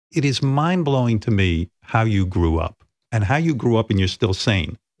it is mind-blowing to me how you grew up and how you grew up and you're still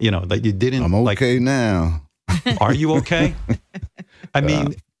sane. You know, that you didn't. I'm okay now. Are you okay? I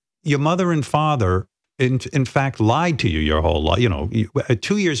mean, your mother and father, in fact, lied to you your whole life. You know, at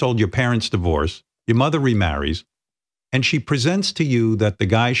 2 years old, your parents divorce, your mother remarries, and she presents to you that the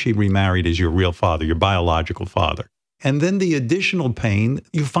guy she remarried is your real father, your biological father. And then the additional pain,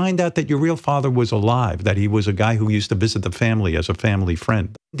 you find out that your real father was alive, that he was a guy who used to visit the family as a family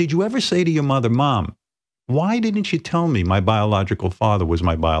friend. Did you ever say to your mother, Mom, why didn't you tell me my biological father was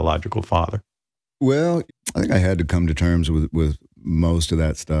my biological father? Well, I think I had to come to terms with most of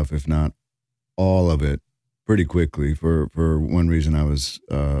that stuff, if not all of it, pretty quickly. For one reason, I was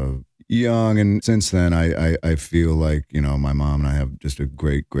young, and since then, I feel like, you know, my mom and I have just a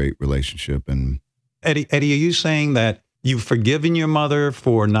great relationship. And Eddie, are you saying that you've forgiven your mother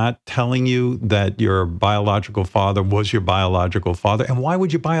for not telling you that your biological father was your biological father? And why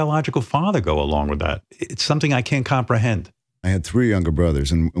would your biological father go along with that? It's something I can't comprehend. I had 3 younger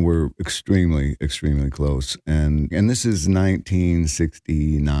brothers, and we're extremely close. And this is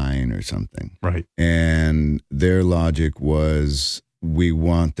 1969 or something. Right. And their logic was, we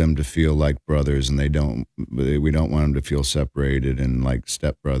want them to feel like brothers, and we don't want them to feel separated and like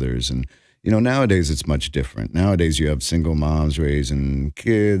stepbrothers. And you know, nowadays it's much different. Nowadays you have single moms raising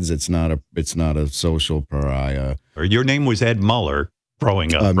kids. It's not a social pariah. Your name was Ed Muller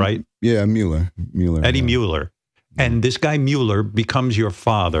growing up, right? Yeah, Mueller. Eddie Mueller. And this guy Mueller becomes your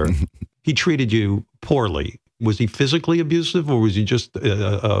father. He treated you poorly. Was he physically abusive, or was he just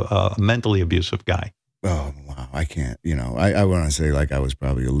a mentally abusive guy? Oh, wow. I can't, you know, I want to say like I was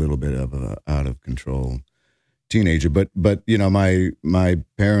probably a little bit of a out of control teenager, but you know, my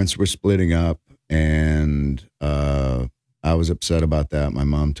parents were splitting up, and I was upset about that. My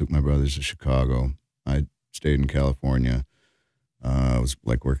mom took my brothers to Chicago. I stayed in California. I was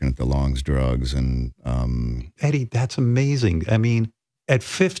like working at the Long's Drugs, and Eddie, that's amazing. I mean, at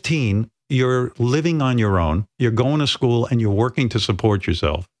 15, you're living on your own. You're going to school, and you're working to support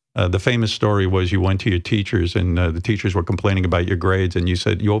yourself. The famous story was you went to your teachers, and the teachers were complaining about your grades, and you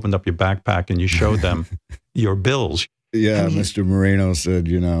said you opened up your backpack and you showed them your bills. Yeah, Mr. Moreno said,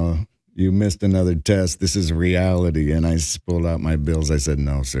 you know, you missed another test. This is reality. And I pulled out my bills. I said,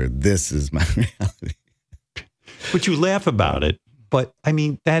 no, sir, this is my reality. But you laugh about it. But, I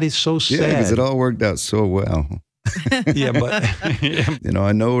mean, that is so sad. Yeah, because it all worked out so well. Yeah, but... You know,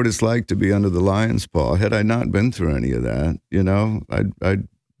 I know what it's like to be under the lion's paw. Had I not been through any of that, you know, I'd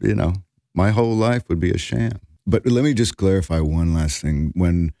you know, my whole life would be a sham. But let me just clarify one last thing.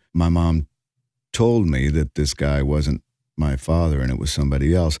 When my mom told me that this guy wasn't my father and it was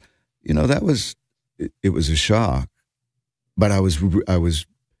somebody else, you know, that was, it was a shock. But I was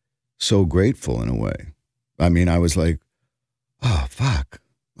so grateful in a way. I mean, I was like, oh, fuck.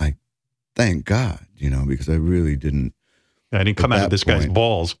 Like, thank God, you know, because I really didn't. I didn't come out of this guy's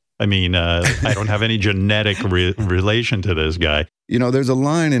balls. I mean, I don't have any genetic relation to this guy. You know, there's a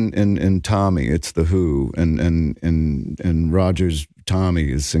line in Tommy, it's The Who, and Roger's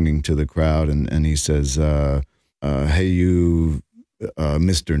Tommy is singing to the crowd, and he says, hey, you,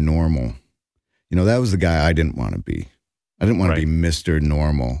 Mr. Normal. You know, that was the guy I didn't want to be. I didn't want to be Mr.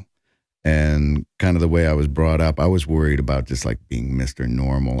 Normal. And kind of the way I was brought up, I was worried about just like being Mr.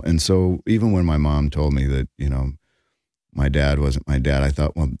 Normal. And so even when my mom told me that, you know, my dad wasn't my dad, I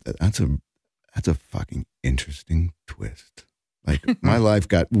thought, well, that's a fucking interesting twist. Like, my life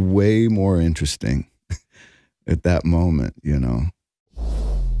got way more interesting at that moment, you know.